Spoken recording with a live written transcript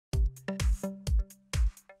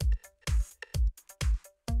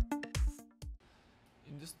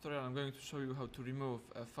this tutorial I'm going to show you how to remove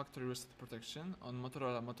a factory reset protection on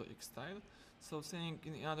Motorola Moto X style. So saying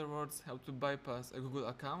in other words, how to bypass a Google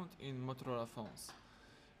account in Motorola phones.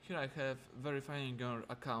 Here I have verifying your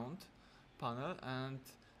account panel and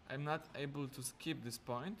I'm not able to skip this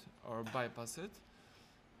point or bypass it.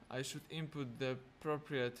 I should input the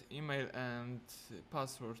appropriate email and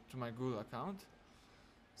password to my Google account.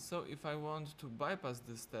 So if I want to bypass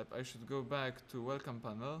this step, I should go back to welcome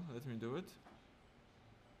panel. Let me do it.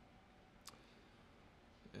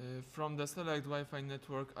 From the select Wi-Fi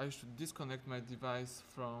network, I should disconnect my device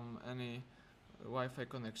from any Wi-Fi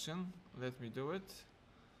connection. Let me do it.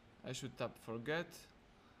 I should tap forget.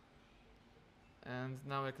 And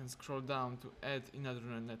now I can scroll down to add another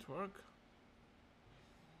network.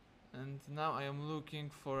 And now I am looking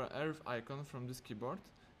for an Earth icon from this keyboard.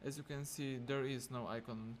 As you can see, there is no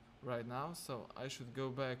icon right now, so I should go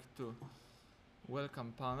back to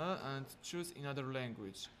welcome panel and choose another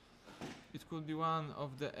language. It could be one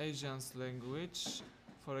of the Asian's language,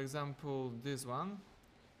 for example this one.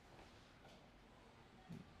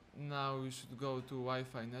 Now we should go to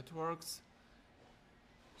Wi-Fi networks.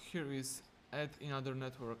 Here is add another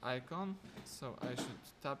network icon, so I should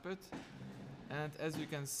tap it. And as you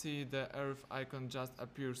can see, the Earth icon just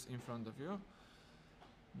appears in front of you.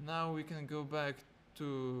 Now we can go back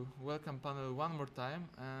to welcome panel one more time,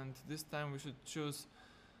 and this time we should choose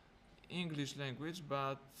English language,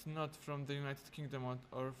 but not from the United Kingdom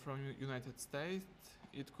or from United States.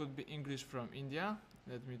 It could be English from India.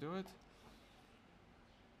 Let me do it.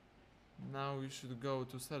 Now we should go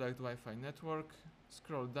to select Wi-Fi network,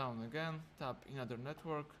 scroll down again, tap another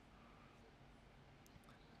network,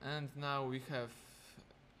 and now we have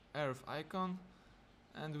Earth icon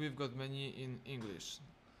and we've got menu in English.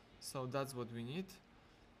 So that's what we need.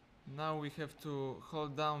 Now we have to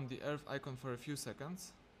hold down the Earth icon for a few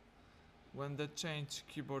seconds. When the change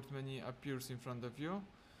keyboard menu appears in front of you,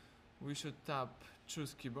 we should tap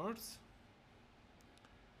choose keyboards.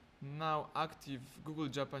 Now active Google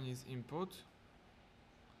Japanese input.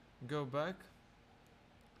 Go back.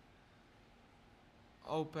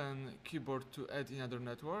 Open keyboard to add another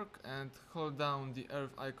network and hold down the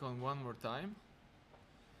Earth icon one more time.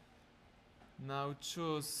 Now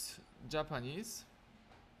choose Japanese.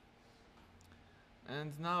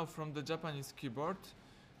 And now from the Japanese keyboard,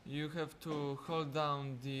 you have to hold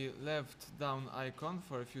down the left down icon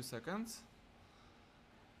for a few seconds.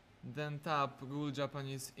 Then tap Google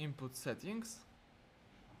Japanese input settings.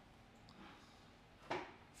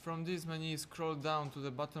 From this menu, scroll down to the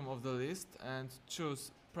bottom of the list and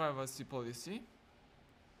choose privacy policy.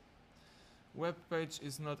 Web page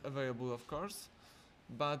is not available, of course,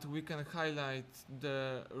 but we can highlight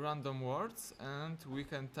the random words and we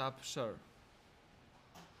can tap share.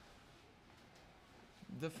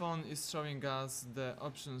 The phone is showing us the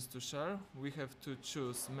options to share. We have to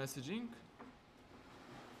choose messaging.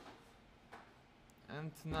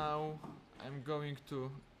 And now I'm going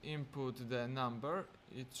to input the number.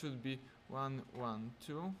 It should be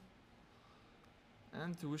 112.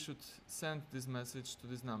 And we should send this message to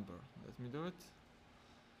this number. Let me do it.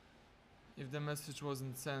 If the message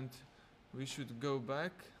wasn't sent, we should go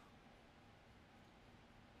back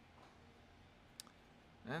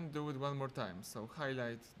and do it one more time. So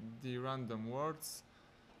highlight the random words,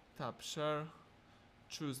 tap share,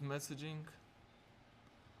 choose messaging,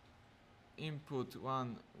 input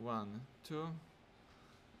 112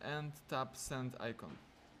 and tap send icon.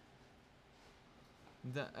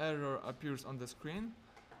 The error appears on the screen,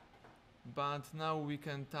 but now we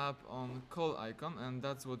can tap on call icon and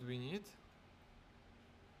that's what we need.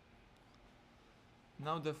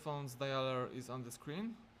 Now the phone's dialer is on the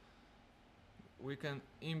screen. We can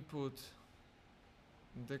input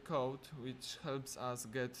the code which helps us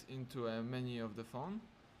get into a menu of the phone.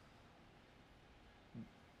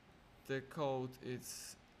 The code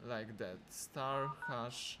is like that: *#*#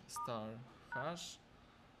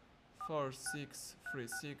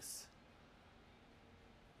 4636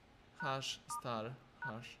 #*#*.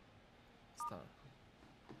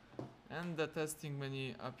 And the testing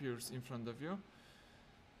menu appears in front of you.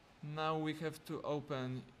 Now we have to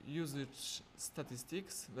open usage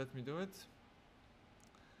statistics. Let me do it.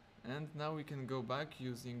 And now we can go back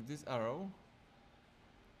using this arrow.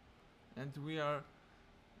 And we are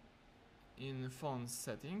in phone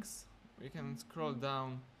settings. We can scroll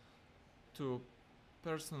down to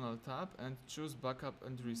personal tab and choose backup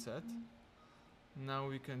and reset. Now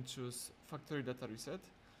we can choose factory data reset.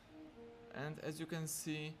 And as you can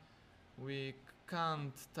see, we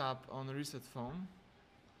can't tap on reset phone.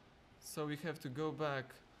 So we have to go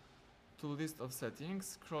back to list of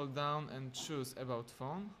settings, scroll down and choose about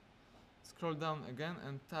phone. Scroll down again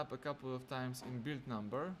and tap a couple of times in build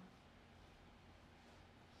number.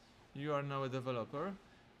 You are now a developer.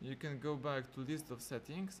 You can go back to list of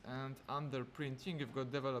settings, and under printing you've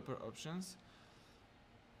got developer options.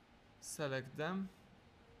 Select them.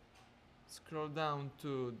 Scroll down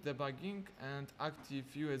to debugging and active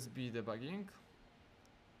USB debugging.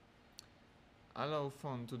 Allow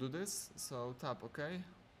phone to do this, so tap OK.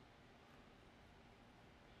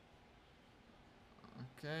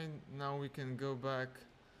 Okay, now we can go back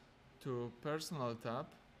to Personal tab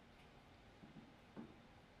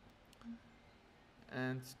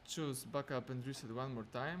and choose Backup and Reset one more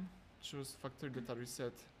time. Choose Factory Data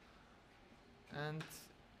Reset, and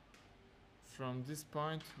from this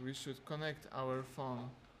point we should connect our phone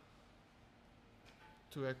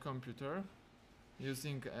to a computer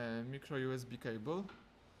using a micro USB cable.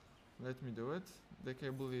 Let me do it. The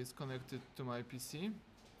cable is connected to my PC.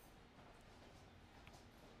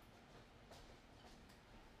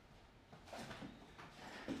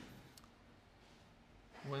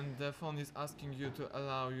 When the phone is asking you to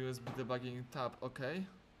allow USB debugging, tap OK.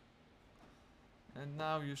 And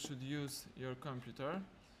now you should use your computer.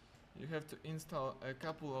 You have to install a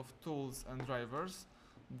couple of tools and drivers.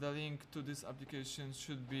 The link to this application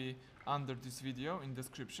should be under this video in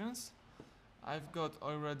descriptions. I've got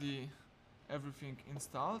already everything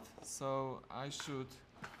installed, so I should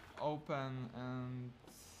open and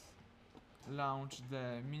launch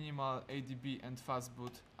the minimal ADB and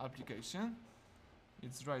Fastboot application.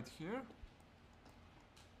 It's right here.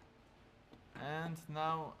 And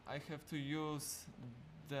now I have to use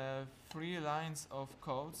the 3 lines of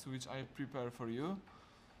codes which I prepare for you.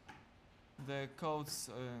 The codes,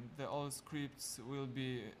 all scripts will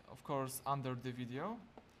be of course under the video.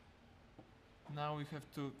 Now we have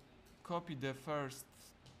to copy the first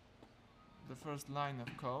line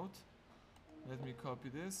of code. Let me copy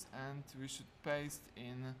this, and we should paste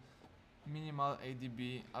in minimal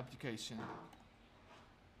ADB application.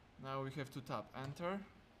 Now we have to tap enter.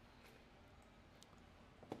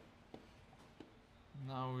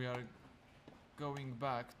 Now we are going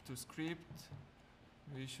back to script.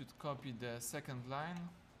 We should copy the second line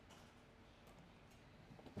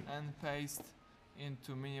and paste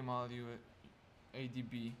into minimal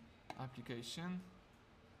ADB application.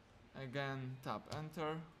 Again tap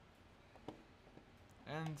enter,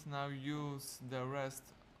 and now use the rest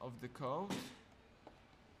of the code.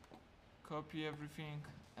 Copy everything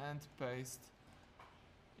and paste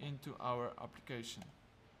into our application.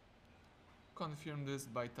 Confirm this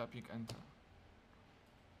by tapping enter.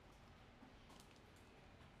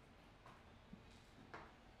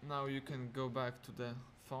 Now you can go back to the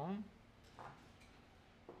phone.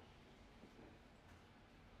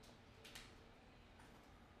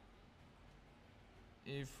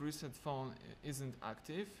 If reset phone isn't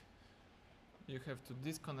active, you have to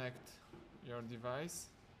disconnect your device.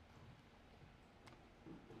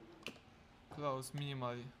 Close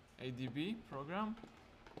minimal ADB program.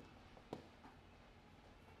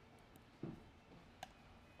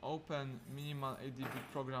 Open minimal ADB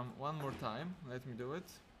program one more time. Let me do it.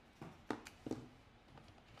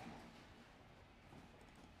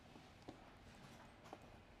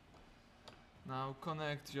 Now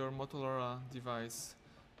connect your Motorola device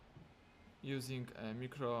using a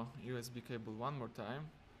micro USB cable one more time.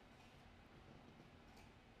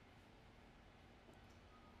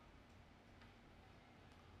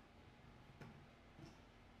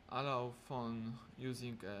 Allow phone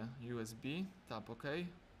using a USB, tap OK.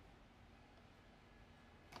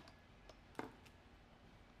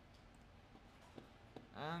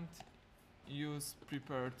 And use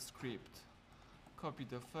prepared script. Copy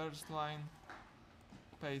the first line,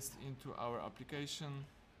 paste into our application,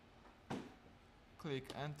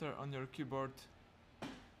 click enter on your keyboard,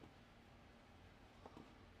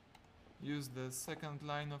 use the second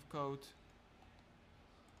line of code,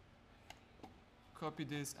 copy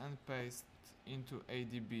this and paste into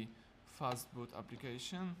ADB Fastboot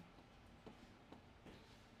application.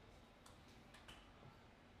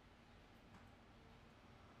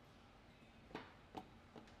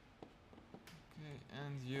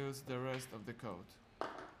 And use the rest of the code.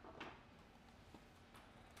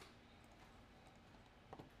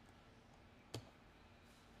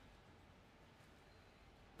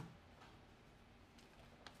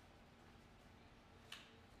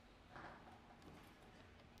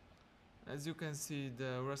 As you can see,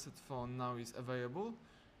 the reset phone now is available.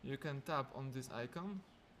 You can tap on this icon,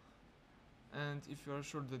 and if you are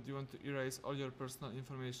sure that you want to erase all your personal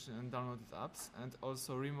information and downloaded apps, and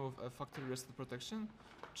also remove a factory reset protection,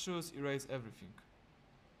 choose erase everything.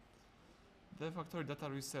 The factory data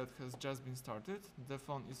reset has just been started. The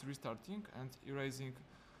phone is restarting and erasing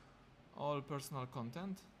all personal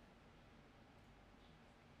content.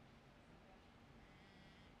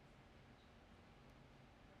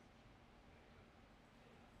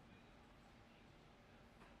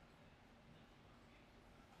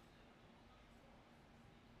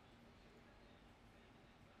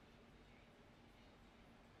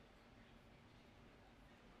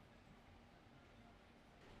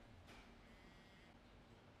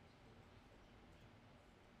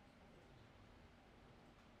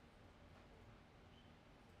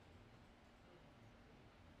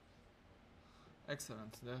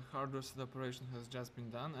 Excellent, the hard reset operation has just been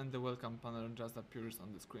done and the welcome panel just appears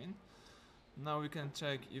on the screen. Now we can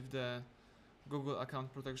check if the Google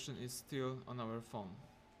account protection is still on our phone.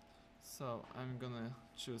 So I'm gonna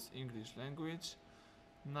choose English language.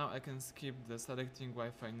 Now I can skip the selecting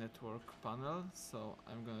Wi-Fi network panel, so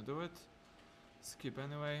I'm gonna do it. Skip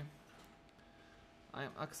anyway.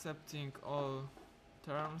 I'm accepting all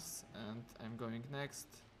terms and I'm going next,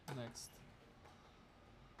 next.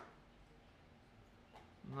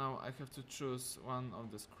 Now I have to choose one of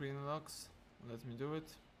the screen locks. Let me do it.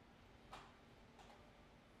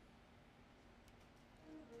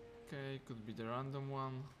 Okay, could be the random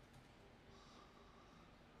one.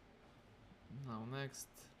 Now next.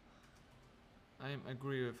 I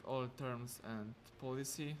agree with all terms and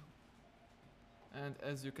policy. And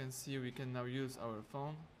as you can see, we can now use our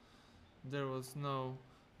phone. There was no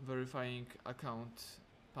verifying account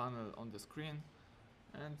panel on the screen,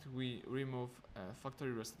 and we remove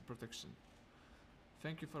factory reset protection.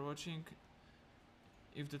 Thank you for watching.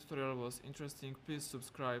 If the tutorial was interesting, please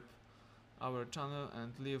subscribe our channel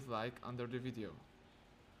and leave like under the video.